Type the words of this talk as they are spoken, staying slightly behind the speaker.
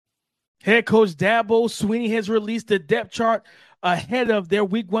Head coach Dabo Swinney has released the depth chart ahead of their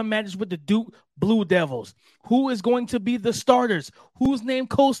week 1 matches with the Duke Blue Devils. Who is going to be the starters? Who's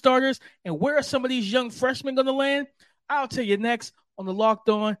named co-starters? And where are some of these young freshmen going to land? I'll tell you next on the Locked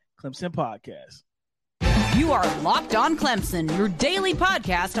On Clemson podcast. You are Locked On Clemson, your daily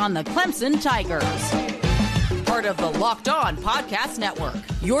podcast on the Clemson Tigers. Part of the Locked On Podcast Network,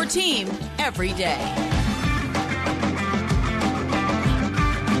 your team every day.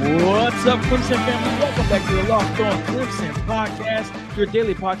 What's up, Clemson family? Welcome back to the Locked On Clemson podcast, your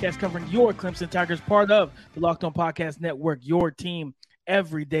daily podcast covering your Clemson Tigers, part of the Locked On Podcast Network, your team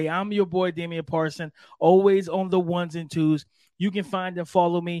every day. I'm your boy, Damian Parson, always on the ones and twos. You can find and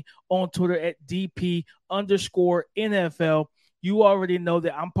follow me on Twitter at DP_NFL. You already know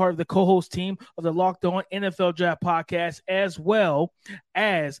that I'm part of the co-host team of the Locked On NFL Draft podcast, as well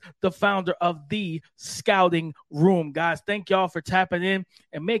as the founder of the Scouting Room. Guys, thank y'all for tapping in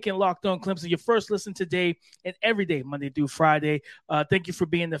and making Locked On Clemson your first listen today and every day, Monday through Friday. Thank you for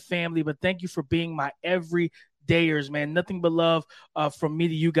being the family, but thank you for being my everydayers, man. Nothing but love from me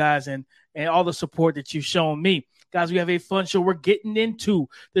to you guys and all the support that you've shown me. Guys, we have a fun show. We're getting into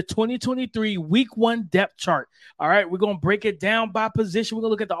the 2023 Week 1 depth chart. All right, we're going to break it down by position. We're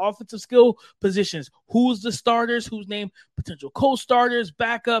going to look at the offensive skill positions. Who's the starters? Who's named potential co-starters,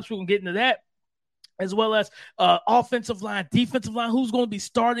 backups? We're going to get into that, as well as offensive line, defensive line. Who's going to be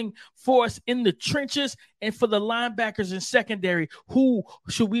starting for us in the trenches? And for the linebackers and secondary, who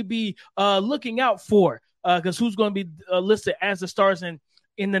should we be looking out for? Because who's going to be listed as the stars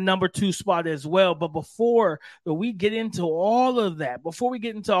in the number 2 spot as well. But before we get into all of that,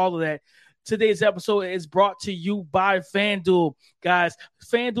 today's episode is brought to you by FanDuel. Guys,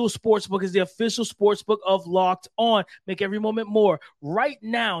 FanDuel Sportsbook is the official sportsbook of Locked On. Make every moment more. Right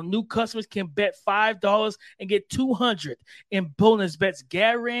now, new customers can bet $5 and get $200 in bonus bets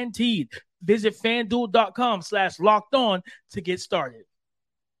guaranteed. Visit FanDuel.com/locked on to get started.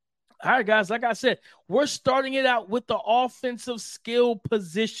 All right, guys, like I said, we're starting it out with the offensive skill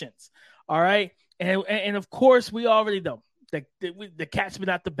positions. All right. And of course, we already know that the cat's been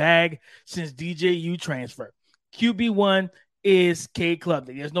out the bag since DJU transfer. QB1 is Cade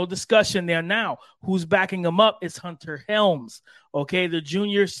Klubnik. There's no discussion there now. Who's backing him up? It's Hunter Helms. Okay, the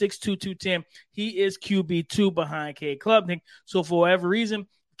junior, 6'2", 210. He is QB2 behind Cade Klubnik. So for whatever reason,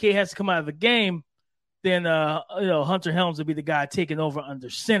 Cade has to come out of the game, then Hunter Helms will be the guy taking over under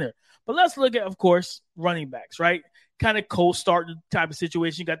center. But let's look at, of course, running backs, right? Kind of co-start type of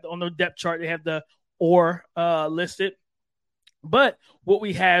situation. You got on the depth chart, they have the or listed. But what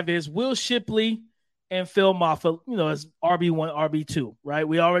we have is Will Shipley and Phil Maffa, as RB1, RB2, right?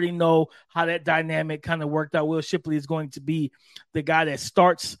 We already know how that dynamic kind of worked out. Will Shipley is going to be the guy that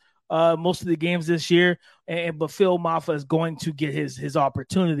starts most of the games this year, but Phil Maffa is going to get his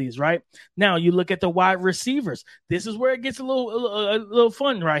opportunities, right? Now you look at the wide receivers. This is where it gets a little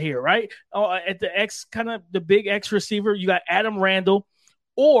fun right here, right? At the X, kind of the big X receiver, you got Adam Randall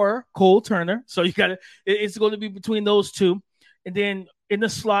or Cole Turner. So it's going to be between those two. And then in the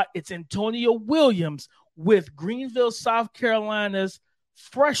slot, it's Antonio Williams with Greenville, South Carolina's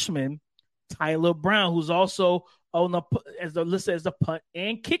freshman Tyler Brown, who's also listed as the punt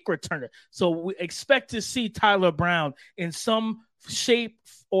and kick returner. So we expect to see Tyler Brown in some shape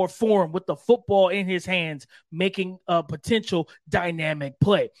or form with the football in his hands, making a potential dynamic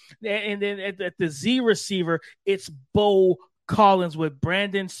play. And then at the Z receiver, it's Bo Collins with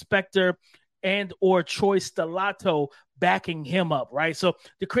Brandon Spector and or Troy Stellato backing him up, right? So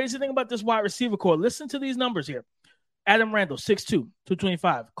the crazy thing about this wide receiver core, listen to these numbers here. Adam Randall, 6'2",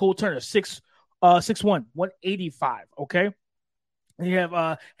 225. Cole Turner, 6'1", 185, okay? And you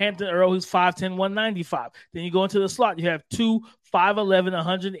have Hampton Earl, who's 5'10", 195. Then you go into the slot. You have 2 5'11",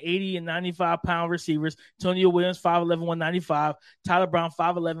 180 and 95-pound receivers. Antonio Williams, 5'11", 195. Tyler Brown,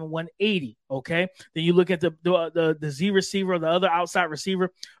 5'11", 180, okay? Then you look at the Z receiver, the other outside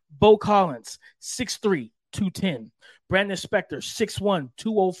receiver, Bo Collins, 6'3", 210. Brandon Spector, 6'1",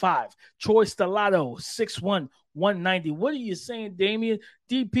 205. Troy Stellato, 6'1", 190. What are you saying, Damian?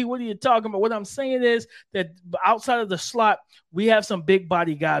 DP, what are you talking about? What I'm saying is that outside of the slot, we have some big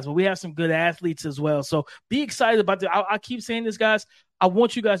body guys, but we have some good athletes as well. So be excited about that. I keep saying this, guys. I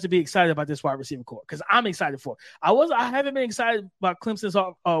want you guys to be excited about this wide receiver core because I'm excited for it. I haven't been excited about Clemson's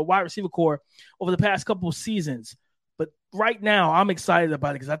wide receiver core over the past couple of seasons. But right now, I'm excited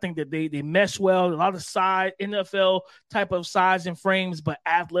about it because I think that they mesh well. A lot of size, NFL type of size and frames, but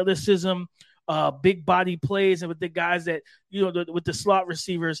athleticism, big body plays, and with the guys that, with the slot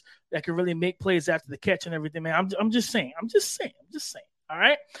receivers that can really make plays after the catch and everything, man. I'm just saying. All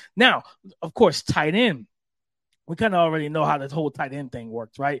right. Now, of course, tight end. we kind of already know how this whole tight end thing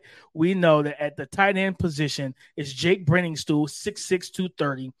works, right? We know that at the tight end position is Jake Brenningstool, 6'6",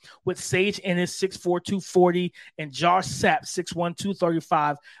 230, with Sage Ennis, 6'4", 240, and Josh Sapp, 6'1",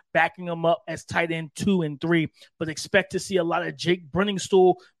 235, backing them up as tight end 2 and 3. But expect to see a lot of Jake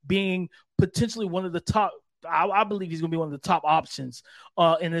Brenningstool being potentially one of the top. I believe he's going to be one of the top options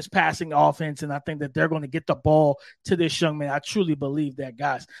in this passing offense, and I think that they're going to get the ball to this young man. I truly believe that,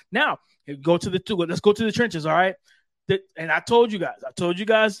 guys. Now, let's go to the trenches, all right? And I told you guys,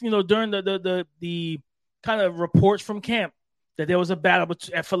 during the kind of reports from camp that there was a battle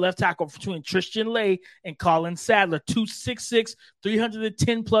for left tackle between Tristan Lay and Colin Sadler, 266,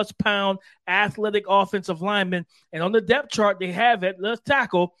 310-plus pound athletic offensive linemen. And on the depth chart, they have at left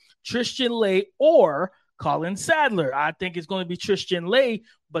tackle Tristan Lay or Colin Sadler. I think it's going to be Tristan Lay,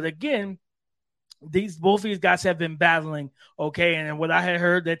 but again, both of these guys have been battling, okay? And what I had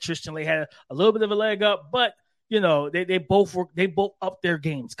heard that Tristan Lay had a little bit of a leg up, but they both upped their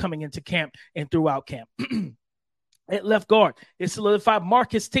games coming into camp and throughout camp. At left guard, it's solidified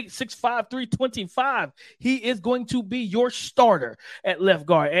Marcus Tate, 6'5", 325. He is going to be your starter at left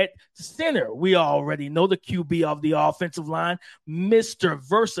guard. At center, we already know the QB of the offensive line, Mr.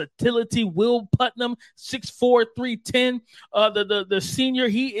 Versatility, Will Putnam, 6'4", 310. The senior,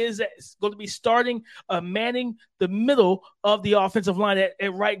 he is going to be starting, manning the middle of the offensive line.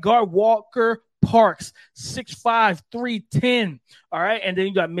 At right guard, Walker Parks, 6'5", 310. All right. And then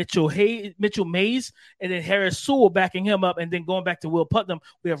you got Mitchell Mays, and then Harris Sewell backing him up. And then going back to Will Putnam,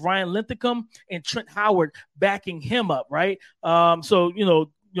 we have Ryan Linthicum and Trent Howard backing him up. Right. So,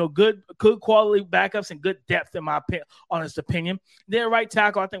 good quality backups and good depth, in my honest opinion. Then right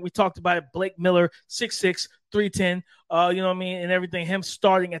tackle, I think we talked about it. Blake Miller, 6'6", 310. And everything. Him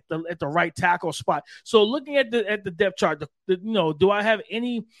starting at the right tackle spot. So looking at the depth chart, do I have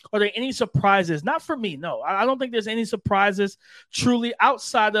any? Are there any surprises? Not for me. No, I don't think there's any surprises truly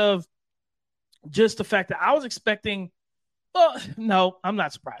outside of just the fact that I was expecting. Well, no, I'm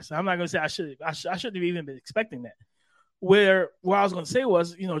not surprised. I'm not going to say I shouldn't have even been expecting that. What I was going to say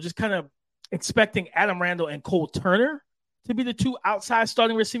was, just kind of expecting Adam Randall and Cole Turner to be the two outside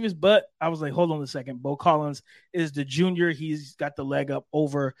starting receivers. But I was like, hold on a second. Bo Collins is the junior. He's got the leg up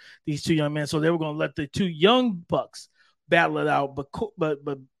over these two young men. So they were going to let the two young bucks battle it out.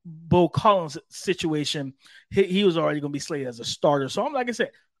 But Bo Collins' situation, he was already going to be slated as a starter. So like I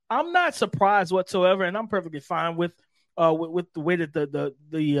said, I'm not surprised whatsoever. And I'm perfectly fine with the way that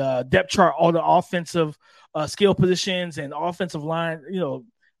the depth chart, all the offensive skill positions and offensive line, I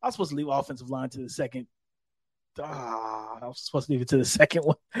was supposed to leave offensive line to the second. I was supposed to leave it to the second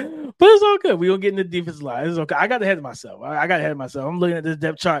one, but it's all good. We're going to get in the defensive line. It's okay. I got ahead of myself. I'm looking at this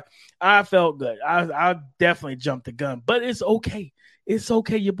depth chart. I felt good. I definitely jumped the gun, but it's okay. It's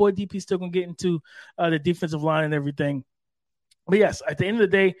okay. Your boy DP still going to get into the defensive line and everything. But yes, at the end of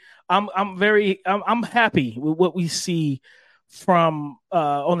the day, I'm happy with what we see from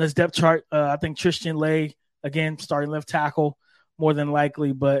on this depth chart. I think Tristan Lay, again, starting left tackle more than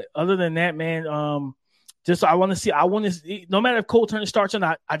likely. But other than that, man, I want to see, no matter if Cole Turner starts or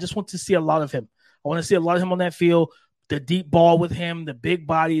not, I just want to see a lot of him. I want to see a lot of him on that field, the deep ball with him, the big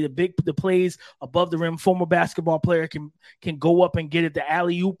body, the plays above the rim. Former basketball player can go up and get it. The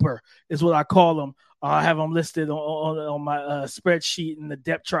alley-ooper is what I call him. I have them listed on my spreadsheet and the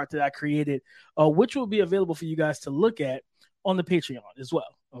depth chart that I created, which will be available for you guys to look at on the Patreon as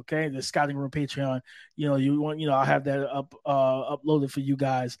well. Okay, the Scouting Room Patreon. I'll have that uploaded for you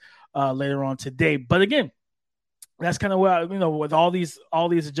guys later on today. But again, that's kind of where with all these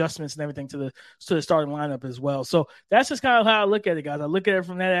adjustments and everything to the starting lineup as well. So that's just kind of how I look at it, guys. I look at it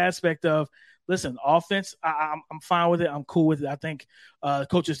from that aspect of, listen, offense, I'm fine with it. I'm cool with it. I think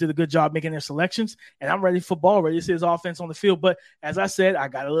coaches did a good job making their selections, and I'm ready for ball, ready to see his offense on the field. But as I said, I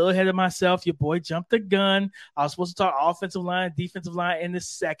got a little ahead of myself. Your boy jumped the gun. I was supposed to talk offensive line, defensive line in the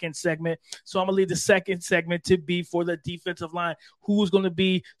second segment. So I'm going to leave the second segment to be for the defensive line. Who's going to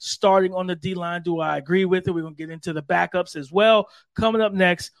be starting on the D-line? Do I agree with it? We're going to get into the backups as well. Coming up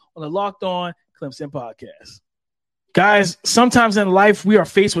next on the Locked On Clemson podcast. Guys, sometimes in life we are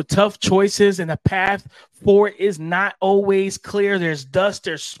faced with tough choices and the path forward is not always clear. There's dust,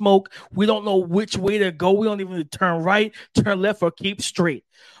 there's smoke. We don't know which way to go. We don't even need to turn right, turn left, or keep straight.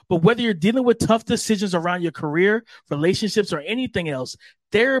 But whether you're dealing with tough decisions around your career, relationships, or anything else,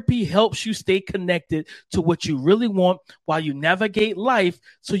 therapy helps you stay connected to what you really want while you navigate life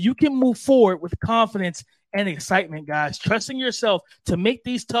so you can move forward with confidence and excitement, guys. Trusting yourself to make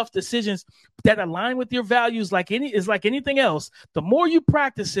these tough decisions that align with your values like anything else. The more you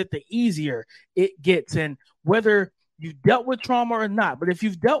practice it, the easier it gets. And whether you dealt with trauma or not. But if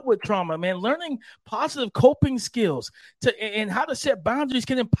you've dealt with trauma, man, learning positive coping skills and how to set boundaries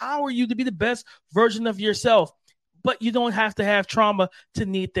can empower you to be the best version of yourself. But you don't have to have trauma to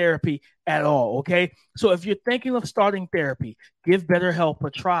need therapy at all, okay? So if you're thinking of starting therapy, give BetterHelp a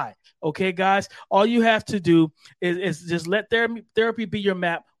try, okay, guys? All you have to do is just let therapy be your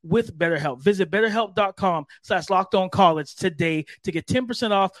map with BetterHelp. Visit BetterHelp.com/LockedOnCollege today to get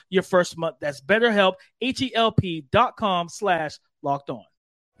 10% off your first month. That's BetterHelp, HELP.com/LockedOn.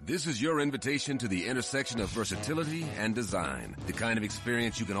 This is your invitation to the intersection of versatility and design. The kind of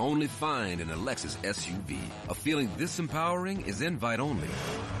experience you can only find in a Lexus SUV. A feeling this empowering is invite only.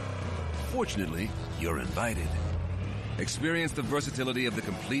 Fortunately, you're invited. Experience the versatility of the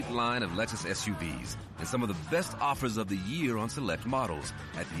complete line of Lexus SUVs and some of the best offers of the year on select models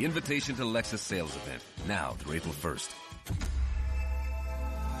at the Invitation to Lexus sales event, now through April 1st.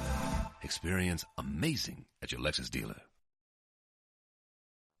 Experience amazing at your Lexus dealer.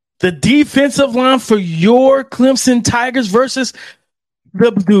 The defensive line for your Clemson Tigers versus the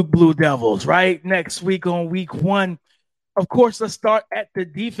Duke Blue Devils, right? Next week on week 1. Of course, let's start at the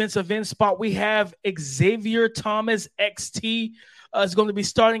defensive end spot. We have Xavier Thomas, XT, is going to be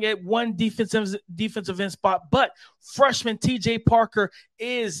starting at one defensive end spot, but freshman TJ Parker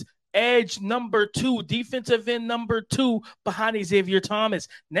is edge number 2, defensive end number 2 behind Xavier Thomas.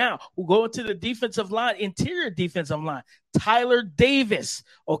 Now, we'll go into the defensive line, interior defensive line. Tyler Davis,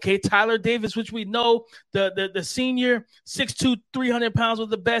 okay? Tyler Davis, which we know the senior, 6'2", 300 pounds, was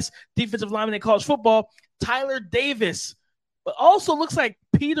the best defensive lineman in college football. Tyler Davis, but also looks like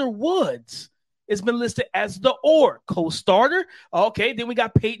Peter Woods has been listed as the co-starter. Okay, then we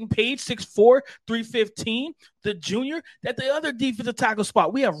got Peyton Page, 6'4", 315, the junior. At the other defensive tackle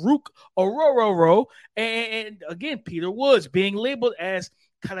spot, we have Rook Orororo, and again, Peter Woods being labeled as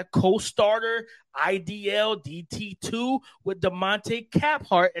kind of co-starter, IDL, DT2 with DeMonte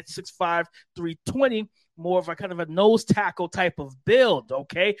Caphart at 6'5", 320. More of a kind of a nose tackle type of build,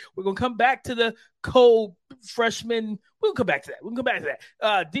 okay? We're going to come back to the co-freshman. We'll come back to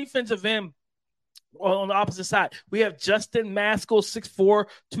that. Defensive end on the opposite side, we have Justin Maskell, 6'4",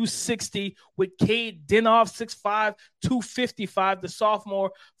 260, with Cade Dinoff, 6'5", 255, the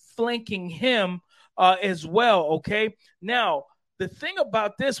sophomore, flanking him as well, okay? Now, the thing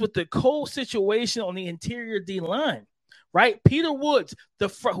about this with the Cole situation on the interior D-line, right? Peter Woods,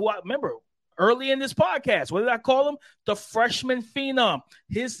 who I remember early in this podcast, what did I call him? The freshman phenom.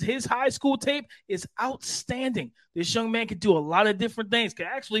 His high school tape is outstanding. This young man can do a lot of different things. Can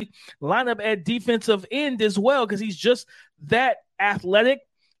actually line up at defensive end as well because he's just that athletic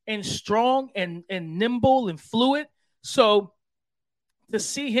and strong and nimble and fluid. So to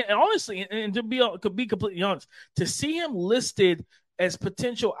see him, and honestly, and to be completely honest, to see him listed as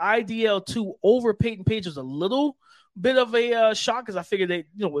potential IDL2 over Peyton Page was a little bit of a shock because I figured that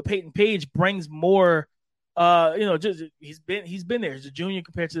with Peyton Page brings more. Just he's been there as a junior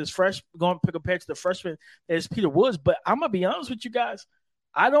compared to this compared to the freshman that is Peter Woods. But I'm gonna be honest with you guys,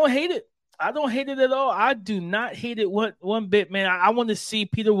 I don't hate it. I don't hate it at all. I do not hate it one bit, man. I want to see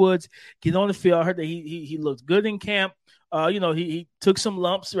Peter Woods get on the field. I heard that he looked good in camp. He took some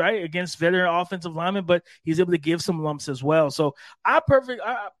lumps, right, against veteran offensive linemen, but he's able to give some lumps as well. So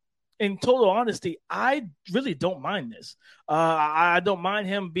in total honesty, I really don't mind this. I don't mind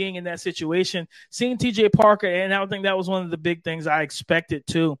him being in that situation. Seeing TJ Parker, and I think that was one of the big things I expected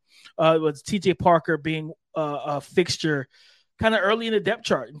too, was TJ Parker being a fixture kind of early in the depth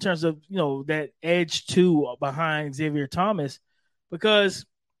chart in terms of, that edge 2 behind Xavier Thomas, because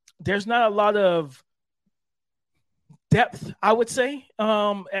there's not a lot of depth, I would say,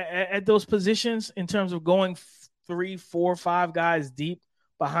 at those positions in terms of going 3, 4, 5 guys deep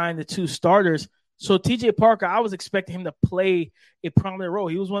behind the 2 starters. So TJ Parker, I was expecting him to play a prominent role.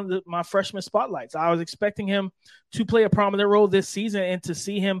 He was one of my freshman spotlights. I was expecting him to play a prominent role this season, and to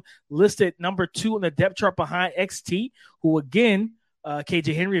see him listed number 2 in the depth chart behind XT, who again,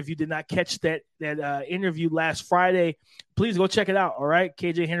 KJ Henry, if you did not catch that interview last Friday, please go check it out. All right.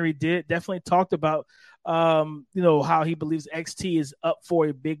 KJ Henry definitely talked about how he believes XT is up for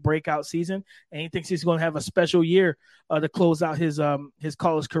a big breakout season, and he thinks he's going to have a special year to close out his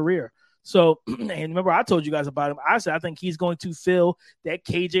college career. So, and remember, I told you guys about him. I said I think he's going to fill that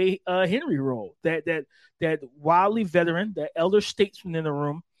KJ Henry role, that wildly veteran, that elder statesman in the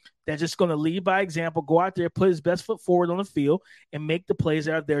room, that's just going to lead by example, go out there, put his best foot forward on the field, and make the plays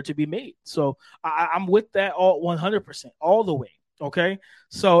that are there to be made. So I'm with that all 100%, all the way. Okay,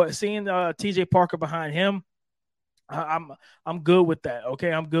 so seeing TJ Parker behind him, I'm good with that.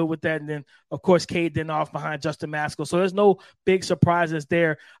 Okay, I'm good with that. And then of course Cade then off behind Justin Maskell. So there's no big surprises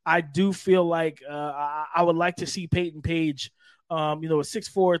there. I do feel like I would like to see Peyton Page, a 6'4",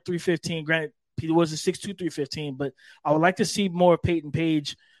 315. Granted, Peter Woods is 6'2", 315, but I would like to see more of Peyton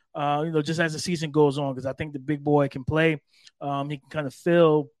Page. Just as the season goes on, because I think the big boy can play. He can kind of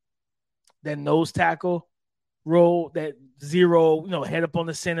fill that nose tackle role, that zero, head up on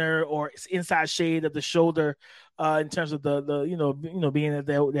the center or inside shade of the shoulder, in terms of the being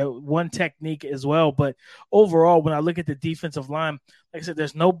that one technique as well. But overall, when I look at the defensive line, like I said,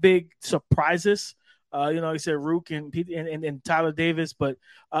 there's no big surprises. Like I said, Rook and Tyler Davis, but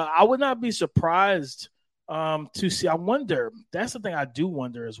I would not be surprised to see. I wonder. That's the thing I do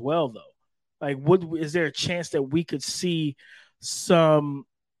wonder as well, though. Like, is there a chance that we could see some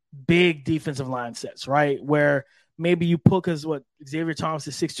big defensive line sets, right? Where maybe you put, because Xavier Thomas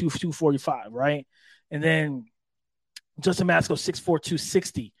is 6'2", 245, right? And then Justin Maskell 6'4",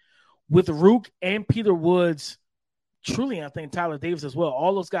 260. With Rook and Peter Woods, truly, I think Tyler Davis as well,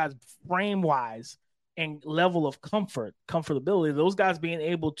 all those guys frame-wise and level of comfortability, those guys being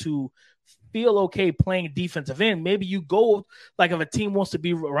able to feel okay playing defensive end. Maybe you go, like if a team wants to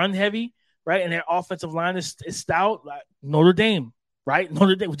be run heavy, right, and their offensive line is stout, like Notre Dame, right?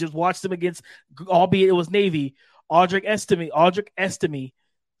 Notre Dame, we just watched them against, albeit it was Navy, Audric Estime,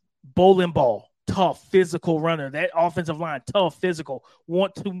 bowling ball, tough, physical runner. That offensive line, tough, physical,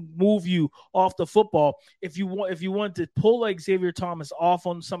 want to move you off the football. If you want to pull like Xavier Thomas off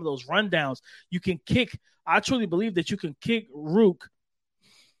on some of those rundowns, you can kick. I truly believe that you can kick Rook,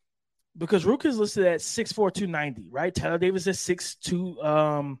 because Rook is listed at 6'4", 290, right? Tyler Davis is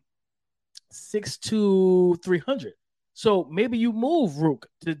 6'2", 300. So maybe you move Rook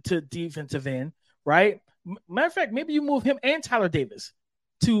to defensive end, right? Matter of fact, maybe you move him and Tyler Davis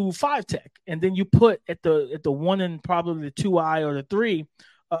to 5 tech, and then you put at the 1 and probably the 2I or the 3,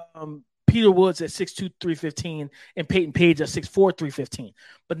 Peter Woods at 6'2", 315, and Peyton Page at 6'4", 315.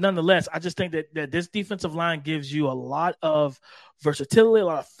 But nonetheless, I just think that this defensive line gives you a lot of versatility, a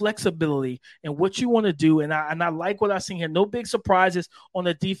lot of flexibility in what you want to do. And I like what I've seen here. No big surprises on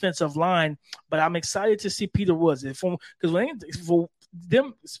the defensive line, but I'm excited to see Peter Woods. Because for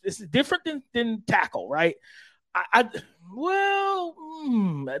them, it's different than tackle, right? Talking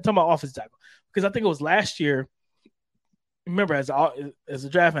about offensive tackle, because I think it was last year. Remember, as a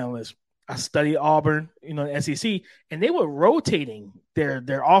draft analyst, I studied Auburn, SEC, and they were rotating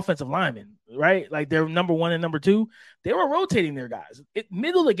their offensive linemen, right? Like their number 1 and number 2, they were rotating their guys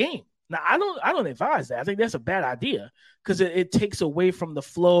middle of the game. Now, I don't advise that. I think that's a bad idea, because it takes away from the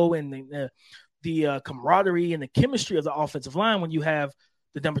flow and the camaraderie and the chemistry of the offensive line when you have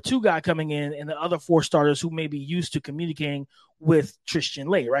the number 2 guy coming in and the other 4 starters who may be used to communicating with Tristan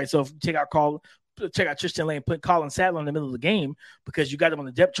Lay, right? So if you check out Tristan Lay and put Colin Sadler in the middle of the game because you got them on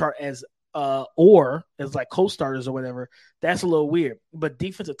the depth chart as like co-starters or whatever, that's a little weird. But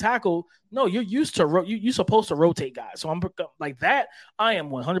defensive tackle, no, you're used to you're supposed to rotate guys. So I'm like that. I am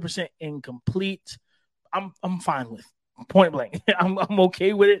 100% incomplete. I'm fine with, point blank. I'm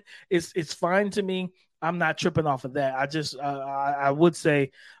okay with it. It's fine to me. I'm not tripping off of that. I just I would say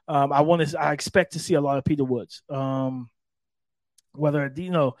I expect to see a lot of Peter Woods. Whether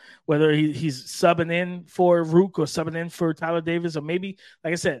he's subbing in for Rook or subbing in for Tyler Davis, or maybe,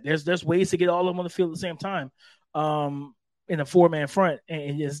 like I said, there's ways to get all of them on the field at the same time, in a 4-man front,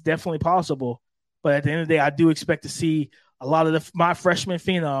 and it's definitely possible. But at the end of the day, I do expect to see a lot of my freshman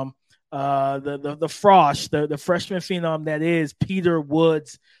phenom, the Frosh, the freshman phenom that is Peter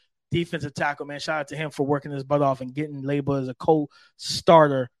Woods, defensive tackle. Man, shout out to him for working his butt off and getting labeled as a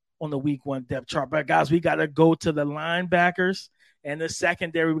co-starter on the week 1 depth chart. But guys, we got to go to the linebackers and the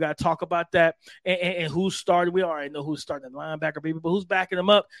secondary. We got to talk about that and who started. We already know who's starting the linebacker, baby, but who's backing them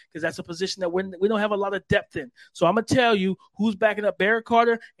up? Because that's a position that we don't have a lot of depth in. So I'm going to tell you who's backing up Barrett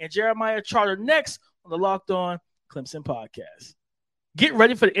Carter and Jeremiah Charter next on the Locked On Clemson podcast. Get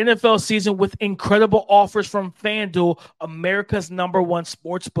ready for the NFL season with incredible offers from FanDuel, America's #1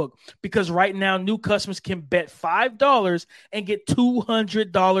 sportsbook. Because right now, new customers can bet $5 and get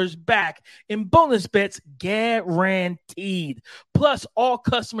 $200 back in bonus bets guaranteed. Plus, all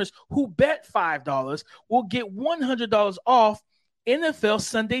customers who bet $5 will get $100 off NFL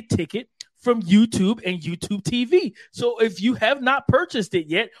Sunday Ticket from YouTube and YouTube TV. So if you have not purchased it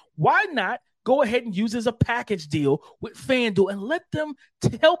yet, why not go ahead and use it as a package deal with FanDuel and let them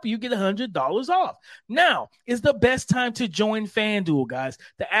help you get $100 off. Now is the best time to join FanDuel, guys.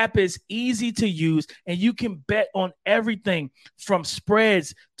 The app is easy to use, and you can bet on everything from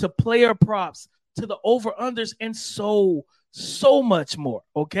spreads to player props to the over-unders and so so much more.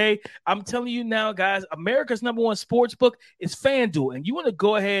 Okay. I'm telling you now, guys, America's number one sports book is FanDuel, and you want to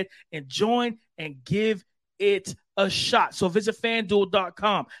go ahead and join and give it a shot. So visit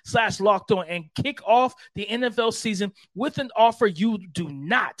fanduel.com/locked-on and kick off the NFL season with an offer you do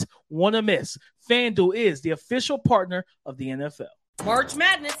not want to miss. FanDuel is the official partner of the NFL. March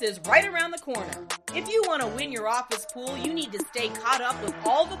Madness is right around the corner. If you want to win your office pool, you need to stay caught up with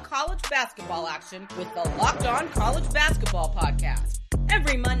all the college basketball action with the Locked On College Basketball Podcast.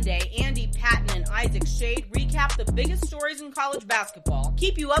 Every Monday, Andy Patton and Isaac Shade recap the biggest stories in college basketball,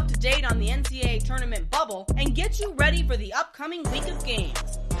 keep you up to date on the NCAA tournament bubble, and get you ready for the upcoming week of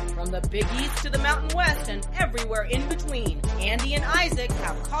games. From the Big East to the Mountain West and everywhere in between, Andy and Isaac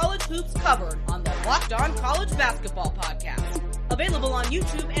have college hoops covered on the Locked On College Basketball Podcast. Available on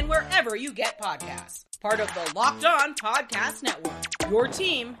YouTube and wherever you get podcasts. Part of the Locked On Podcast Network. Your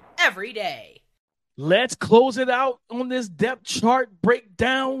team every day. Let's close it out on this depth chart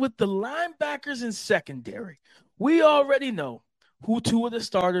breakdown with the linebackers and secondary. We already know who two of the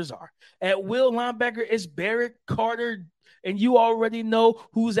starters are. At will linebacker is Barrett Carter, and you already know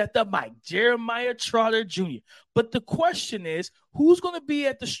who's at the mic, Jeremiah Trotter Jr. But the question is, who's going to be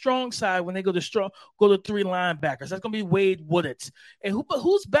at the strong side when they go to three linebackers? That's going to be Wade Wooditz. And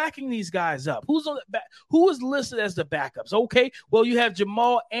who's backing these guys up? Who is listed as the backups? Okay, well, you have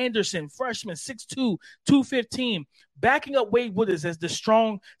Jamal Anderson, freshman, 6'2", 215, backing up Wade Wooditz as the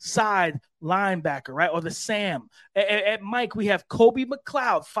strong side linebacker, right? Or the Sam. At Mike, we have Kobe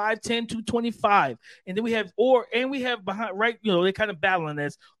McLeod, 5'10", 225. And then we have behind, right, they're kind of battling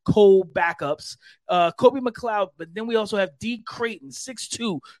as co-backups. Kobe McLeod, but then we also have D. Creighton,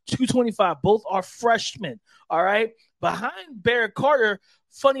 6'2", 225. Both are freshmen, all right? Behind Barrett Carter,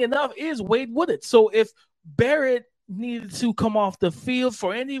 funny enough, is Wade Wooditz. So if Barrett needed to come off the field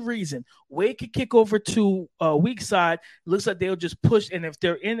for any reason, Wade could kick over to weak side. Looks like they'll just push. And if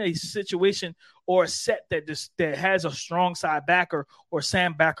they're in a situation or a set that has a strong side backer or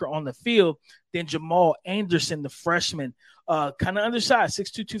Sam backer on the field, then Jamal Anderson, the freshman, kind of undersized,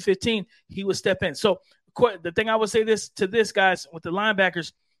 6'2", 215, he would step in. So the thing I would say to this, guys, with the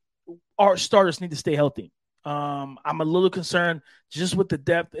linebackers, our starters need to stay healthy. I'm a little concerned just with the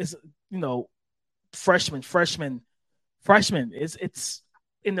depth. It's, freshman. It's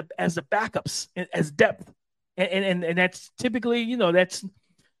in as the backups as depth, and that's typically that's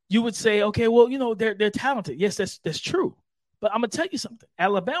you would say, okay, well they're talented. Yes, that's true. But I'm gonna tell you something.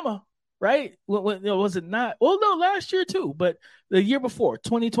 Alabama, right? Was it not? Well, no, last year too, but the year before,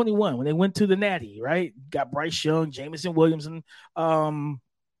 2021, when they went to the Natty, right? Got Bryce Young, Jamison Williams, and John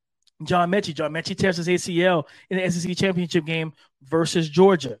Mechie. John Mechie tears his ACL in the SEC championship game versus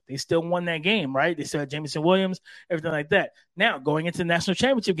Georgia. They still won that game, right? They still had Jamison Williams, everything like that. Now, going into the national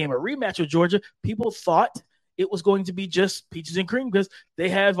championship game, a rematch with Georgia, people thought it was going to be just peaches and cream because they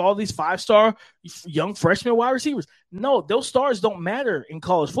have all these 5-star young freshman wide receivers. No, those stars don't matter in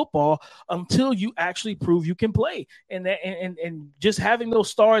college football until you actually prove you can play. And just having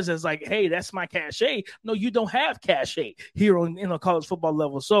those stars as like, hey, that's my cachet. No, you don't have cachet here in a college football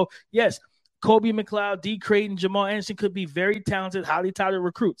level. So, yes, Kobe McLeod, D. Creighton, Jamal Anderson could be very talented, highly touted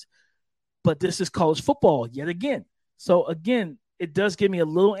recruits. But this is college football yet again. So, again, it does give me a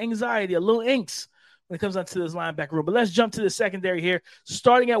little anxiety, a little angst when it comes down to this linebacker room. But let's jump to the secondary here.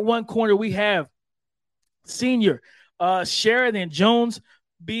 Starting at one corner, we have senior Sheridan Jones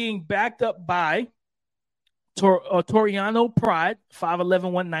being backed up by Toriano Pride,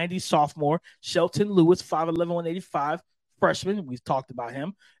 5'11", 190, sophomore. Shelton Lewis, 5'11", 185, freshman. We've talked about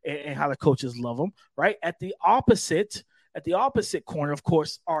him and how the coaches love him, right? At the opposite corner, of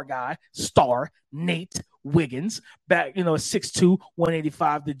course, our guy, star, Nate Wiggins, back, 6'2",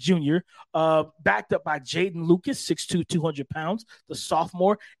 185, the junior, backed up by Jaden Lucas, 6'2", 200 pounds, the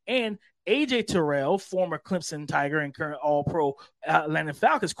sophomore, and AJ Terrell, former Clemson Tiger and current All-Pro Atlanta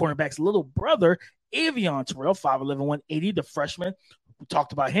Falcons cornerback's little brother, Avion Terrell, 5'11", 180, the freshman. We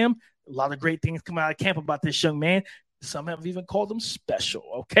talked about him. A lot of great things coming out of camp about this young man. Some have even called him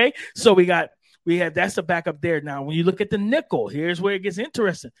special, okay? So we have that's the backup there. Now, when you look at the nickel, here's where it gets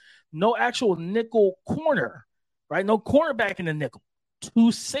interesting. No actual nickel corner, right? No cornerback in the nickel.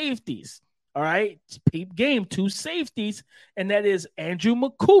 2 safeties, all right? Peep game, 2 safeties, and that is Andrew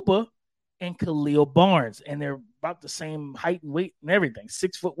Makuba and Khalil Barnes, and they're about the same height and weight and everything,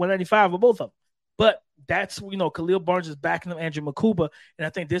 6'195" for both of them. But that's, Khalil Barnes is backing up Andrew Makuba, and I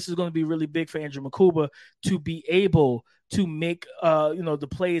think this is going to be really big for Andrew Makuba to be able to make the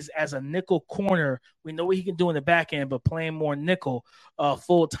plays as a nickel corner. We know what he can do in the back end, but playing more nickel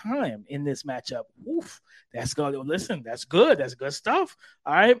full time in this matchup. Oof, that's good. Listen, that's good. That's good stuff.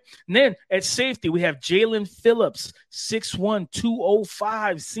 All right. And then at safety, we have Jalen Phillips, 6'1",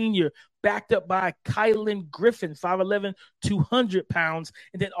 205 senior, backed up by Kylan Griffin, 5'11", 200 pounds.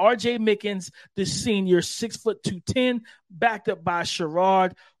 And then R.J. Mickens, the senior, 6'2", 210, backed up by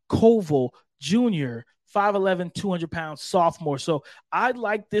Sherrod Koval Jr., 5'11", 200 pounds, sophomore. So I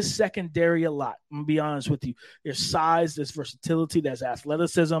like this secondary a lot. I'm going to be honest with you. There's size, there's versatility, there's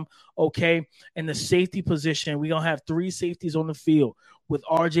athleticism. Okay. And the safety position, we're going to have 3 safeties on the field with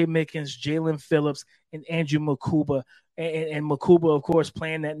R.J. Mickens, Jalen Phillips, and Andrew Makuba. And Makuba, of course,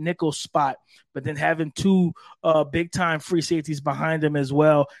 playing that nickel spot, but then having 2 big-time free safeties behind him as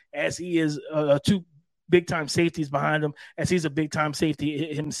well, as he is 2 big-time safeties behind him, as he's a big-time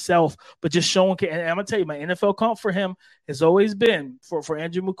safety himself. But just showing, and I'm going to tell you, my NFL comp for him has always been, for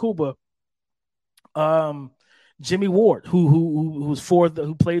Andrew Makuba, Jimmy Ward, who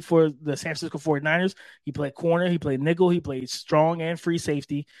played for the San Francisco 49ers. He played corner, he played nickel, he played strong and free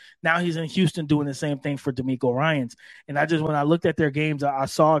safety. Now he's in Houston doing the same thing for D'Amico Ryans. And when I looked at their games, I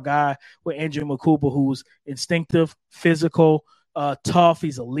saw a guy with Andrew Makuba who's instinctive, physical, tough.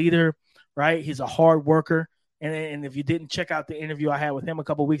 He's a leader, right? He's a hard worker. And if you didn't check out the interview I had with him a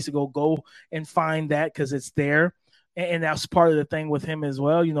couple of weeks ago, go and find that, because it's there. And that's part of the thing with him as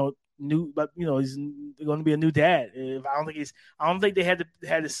well. He's going to be a new dad. I don't think they had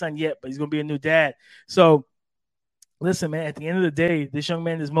his son yet, but he's going to be a new dad. So listen, man, at the end of the day, this young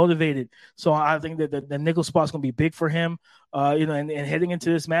man is motivated. So I think that the nickel spot's going to be big for him. And heading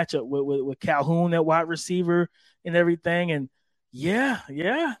into this matchup with Calhoun at wide receiver and everything. And yeah.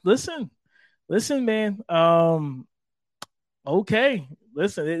 Listen, man. Okay.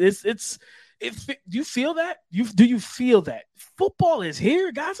 Listen, do you feel that? Do you feel that? Football is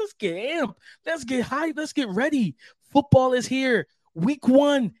here, guys. Let's get amped. Let's get hyped. Let's get ready. Football is here. Week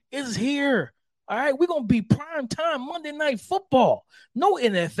 1 is here. All right, we're going to be prime time Monday Night Football. No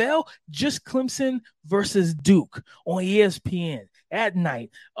NFL, just Clemson versus Duke on ESPN at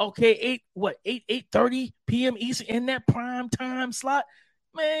night. Okay, 8:30 p.m. Eastern in that prime time slot.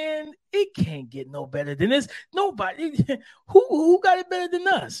 Man, it can't get no better than this. Nobody. Who got it better than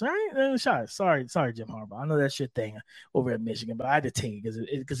us, right? Sorry, Jim Harbaugh. I know that's your thing over at Michigan, but I had to take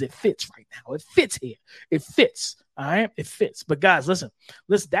it because it fits right now. It fits here. It fits. All right, it fits. But guys, listen.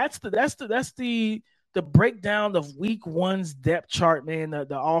 That's the breakdown of Week 1's depth chart, man.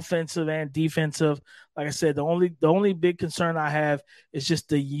 The offensive and defensive. Like I said, the only big concern I have is just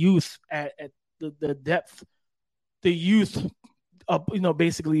the youth at the depth. The youth.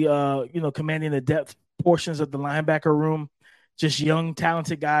 Basically, commanding the depth portions of the linebacker room, just young,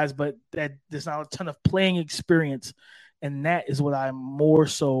 talented guys, but that there's not a ton of playing experience, and that is what I'm more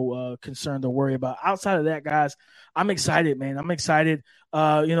so concerned or worried about. Outside of that, guys, I'm excited, man. I'm excited.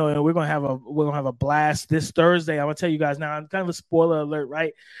 And we're gonna have a blast this Thursday. I'm gonna tell you guys now. I'm kind of a spoiler alert,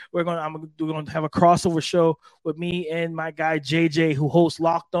 right? We're gonna have a crossover show with me and my guy JJ, who hosts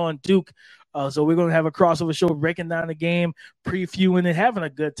Locked On Duke. So we're going to have a crossover show, breaking down the game, previewing it, having a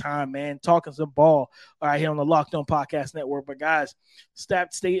good time, man, talking some ball right here on the Locked On Podcast Network. But, guys,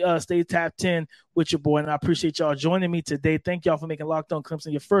 stay tapped in with your boy, and I appreciate y'all joining me today. Thank y'all for making Locked On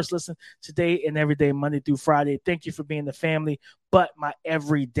Clemson your first listen today and every day, Monday through Friday. Thank you for being the family, but my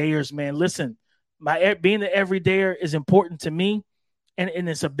everydayers, man. Listen, being the everydayer is important to me, and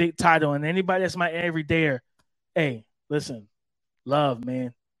it's a big title. And anybody that's my everydayer, hey, listen, love,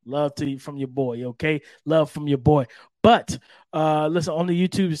 man. Love to you from your boy, okay? Love from your boy. But listen, on the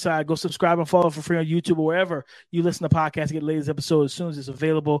YouTube side, go subscribe and follow for free on YouTube or wherever you listen to podcasts. Get the latest episode as soon as it's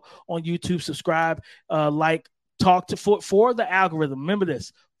available on YouTube. Subscribe, talk for the algorithm. Remember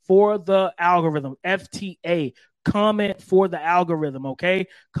this, for the algorithm, FTA. Comment for the algorithm, okay?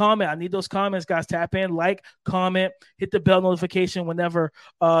 Comment. I need those comments, guys. Tap in, comment, hit the bell notification whenever,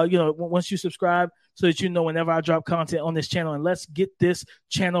 once you subscribe, so that you know whenever I drop content on this channel. And let's get this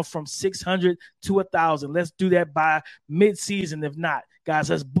channel from 600 to 1,000. Let's do that by mid-season. If not, guys,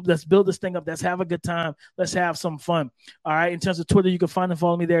 let's build this thing up. Let's have a good time. Let's have some fun. All right. In terms of Twitter, you can find and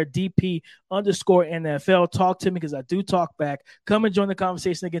follow me there, DP_NFL. Talk to me because I do talk back. Come and join the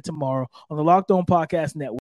conversation again tomorrow on the Locked On Podcast Network.